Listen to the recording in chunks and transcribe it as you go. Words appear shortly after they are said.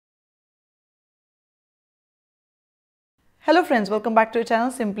Hello friends, welcome back to the channel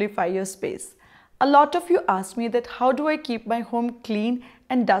Simplify Your Space. A lot of you asked me that how do I keep my home clean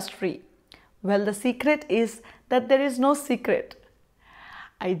and dust free? Well, the secret is that there is no secret.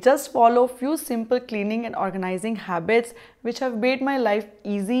 I just follow few simple cleaning and organizing habits which have made my life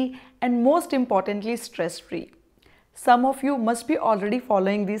easy and most importantly stress free. Some of you must be already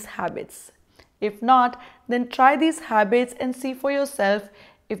following these habits. If not, then try these habits and see for yourself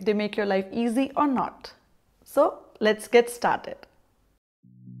if they make your life easy or not. So, let's get started.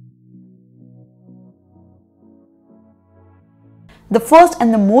 The first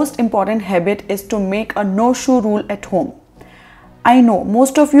and the most important habit is to make a no-shoe rule at home. I know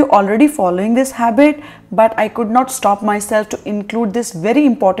most of you already following this habit, but I could not stop myself to include this very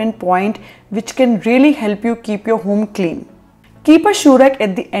important point which can really help you keep your home clean. Keep a shoe rack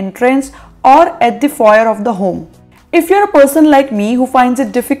at the entrance or at the foyer of the home. If you're a person like me who finds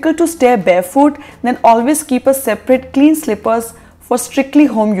it difficult to stay barefoot, then always keep a separate clean slippers for strictly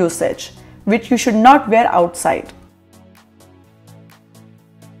home usage, which you should not wear outside.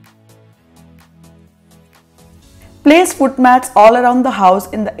 Place foot mats all around the house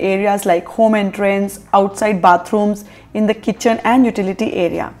in the areas like home entrance, outside bathrooms, in the kitchen and utility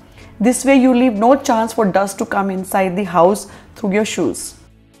area. This way you leave no chance for dust to come inside the house through your shoes.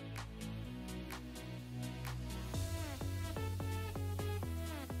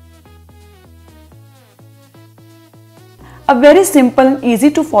 A very simple and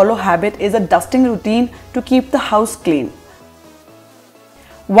easy to follow habit is a dusting routine to keep the house clean.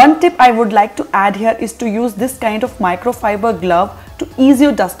 One tip I would like to add here is to use this kind of microfiber glove to ease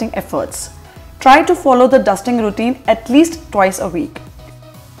your dusting efforts. Try to follow the dusting routine at least twice a week.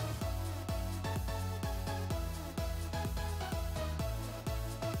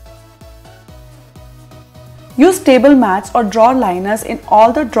 Use table mats or drawer liners in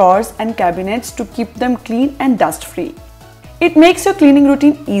all the drawers and cabinets to keep them clean and dust free. It makes your cleaning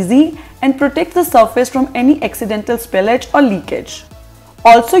routine easy and protects the surface from any accidental spillage or leakage.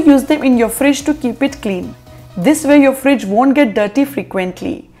 Also use them in your fridge to keep it clean. This way your fridge won't get dirty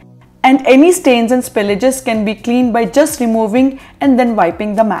frequently. And any stains and spillages can be cleaned by just removing and then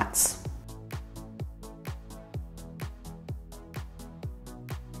wiping the mats.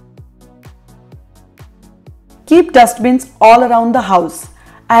 Keep dustbins all around the house.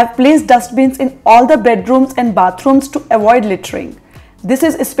 I have placed dustbins in all the bedrooms and bathrooms to avoid littering. This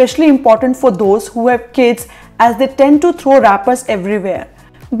is especially important for those who have kids as they tend to throw wrappers everywhere.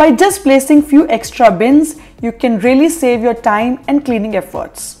 By just placing few extra bins, you can really save your time and cleaning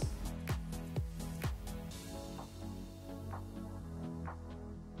efforts.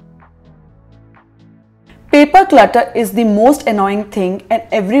 Paper clutter is the most annoying thing and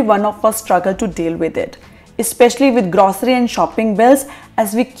every one of us struggle to deal with it, especially with grocery and shopping bills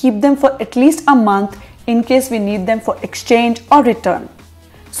as we keep them for at least a month in case we need them for exchange or return.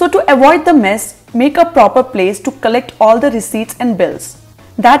 So to avoid the mess, make a proper place to collect all the receipts and bills.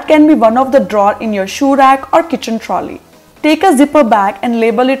 That can be one of the drawer in your shoe rack or kitchen trolley. Take a zipper bag and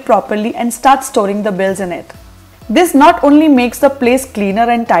label it properly and start storing the bills in it. This not only makes the place cleaner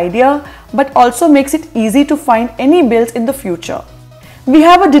and tidier, but also makes it easy to find any bills in the future. We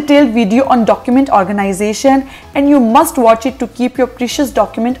have a detailed video on document organization and you must watch it to keep your precious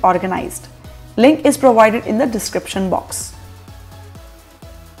document organized. Link is provided in the description box.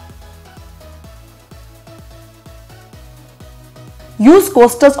 Use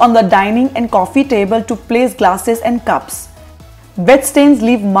coasters on the dining and coffee table to place glasses and cups. Wet stains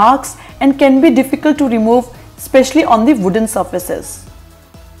leave marks and can be difficult to remove, especially on the wooden surfaces.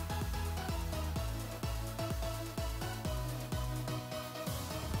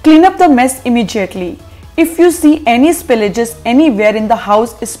 Clean up the mess immediately. If you see any spillages anywhere in the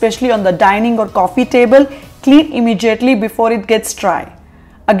house, especially on the dining or coffee table, clean immediately before it gets dry.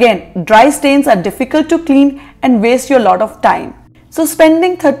 Again, dry stains are difficult to clean and waste you a lot of time. So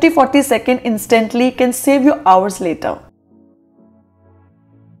spending 30-40 seconds instantly can save you hours later.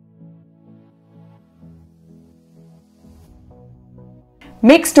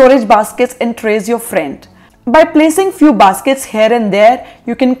 Make storage baskets and trays your friend. By placing few baskets here and there,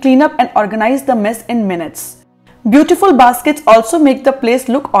 you can clean up and organize the mess in minutes. Beautiful baskets also make the place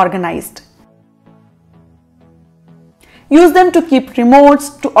look organized. Use them to keep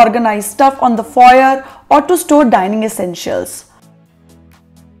remotes, to organize stuff on the foyer, or to store dining essentials.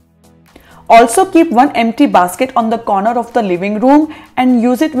 Also keep one empty basket on the corner of the living room and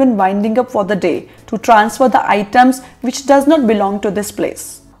use it when winding up for the day to transfer the items which does not belong to this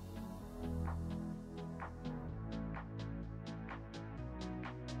place.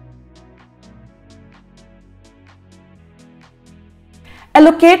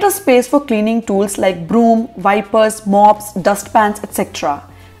 Allocate a space for cleaning tools like broom, wipers, mops, dustpans, etc.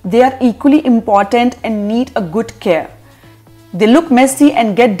 They are equally important and need a good care. They look messy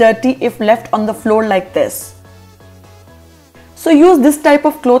and get dirty if left on the floor like this. So use this type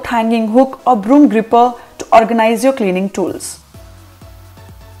of cloth hanging hook or broom gripper to organize your cleaning tools.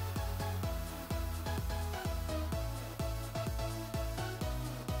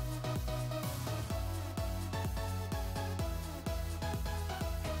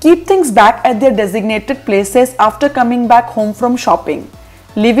 Keep things back at their designated places after coming back home from shopping.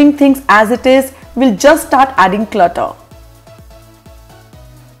 Leaving things as it is will just start adding clutter.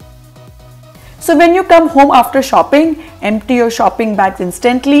 So when you come home after shopping, empty your shopping bags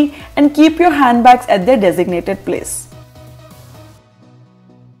instantly and keep your handbags at their designated place.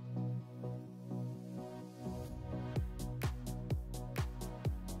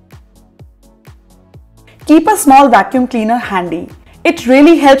 Keep a small vacuum cleaner handy. It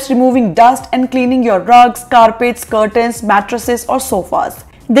really helps removing dust and cleaning your rugs, carpets, curtains, mattresses or sofas.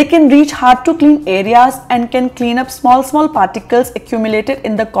 They can reach hard to clean areas and can clean up small particles accumulated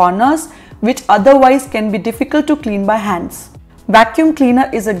in the corners, which otherwise can be difficult to clean by hands. Vacuum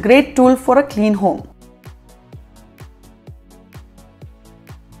cleaner is a great tool for a clean home.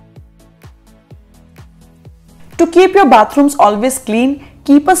 To keep your bathrooms always clean,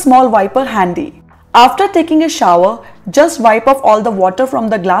 keep a small wiper handy. After taking a shower, just wipe off all the water from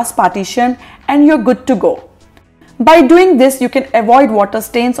the glass partition and you're good to go. By doing this, you can avoid water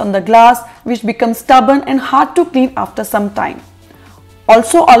stains on the glass, which become stubborn and hard to clean after some time.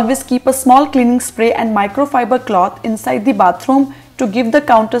 Also, always keep a small cleaning spray and microfiber cloth inside the bathroom to give the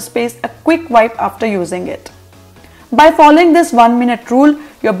counter space a quick wipe after using it. By following this 1-minute rule,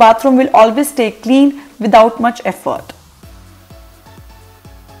 your bathroom will always stay clean without much effort.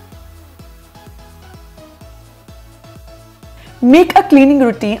 Make a cleaning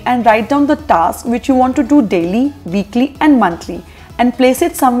routine and write down the tasks which you want to do daily, weekly and monthly and place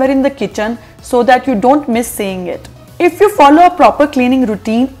it somewhere in the kitchen so that you don't miss seeing it. If you follow a proper cleaning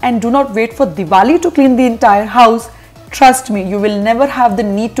routine and do not wait for Diwali to clean the entire house, trust me, you will never have the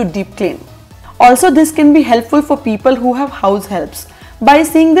need to deep clean. Also, this can be helpful for people who have house helps. By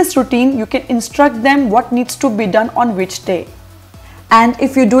seeing this routine, you can instruct them what needs to be done on which day. And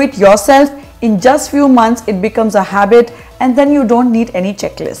if you do it yourself, in just few months it becomes a habit and then you don't need any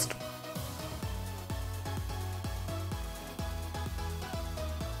checklist.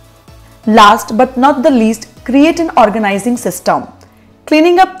 Last but not the least, create an organizing system.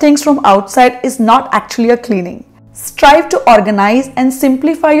 Cleaning up things from outside is not actually a cleaning. Strive to organize and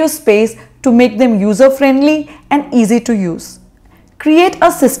simplify your space to make them user-friendly and easy to use. Create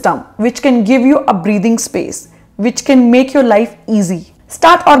a system which can give you a breathing space, which can make your life easy.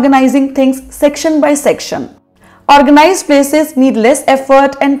 Start organizing things section by section. Organized places need less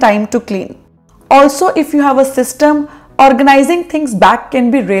effort and time to clean. Also, if you have a system, organizing things back can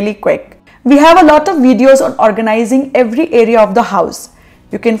be really quick. We have a lot of videos on organizing every area of the house.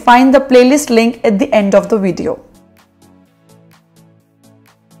 You can find the playlist link at the end of the video.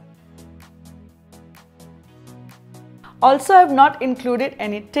 Also, I have not included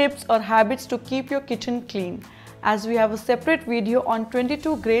any tips or habits to keep your kitchen clean, as we have a separate video on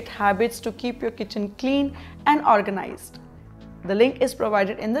 22 great habits to keep your kitchen clean and organized. The link is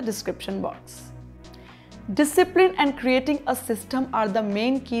provided in the description box. Discipline and creating a system are the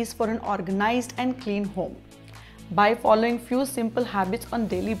main keys for an organized and clean home. By following few simple habits on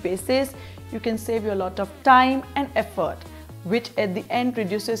daily basis, you can save you a lot of time and effort, which at the end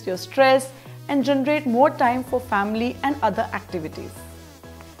reduces your stress and generate more time for family and other activities.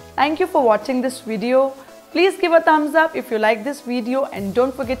 Thank you for watching this video. Please give a thumbs up if you like this video and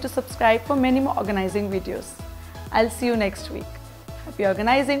don't forget to subscribe for many more organizing videos. I'll see you next week. Happy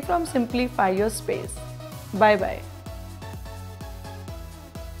organizing from Simplify Your Space. Bye bye.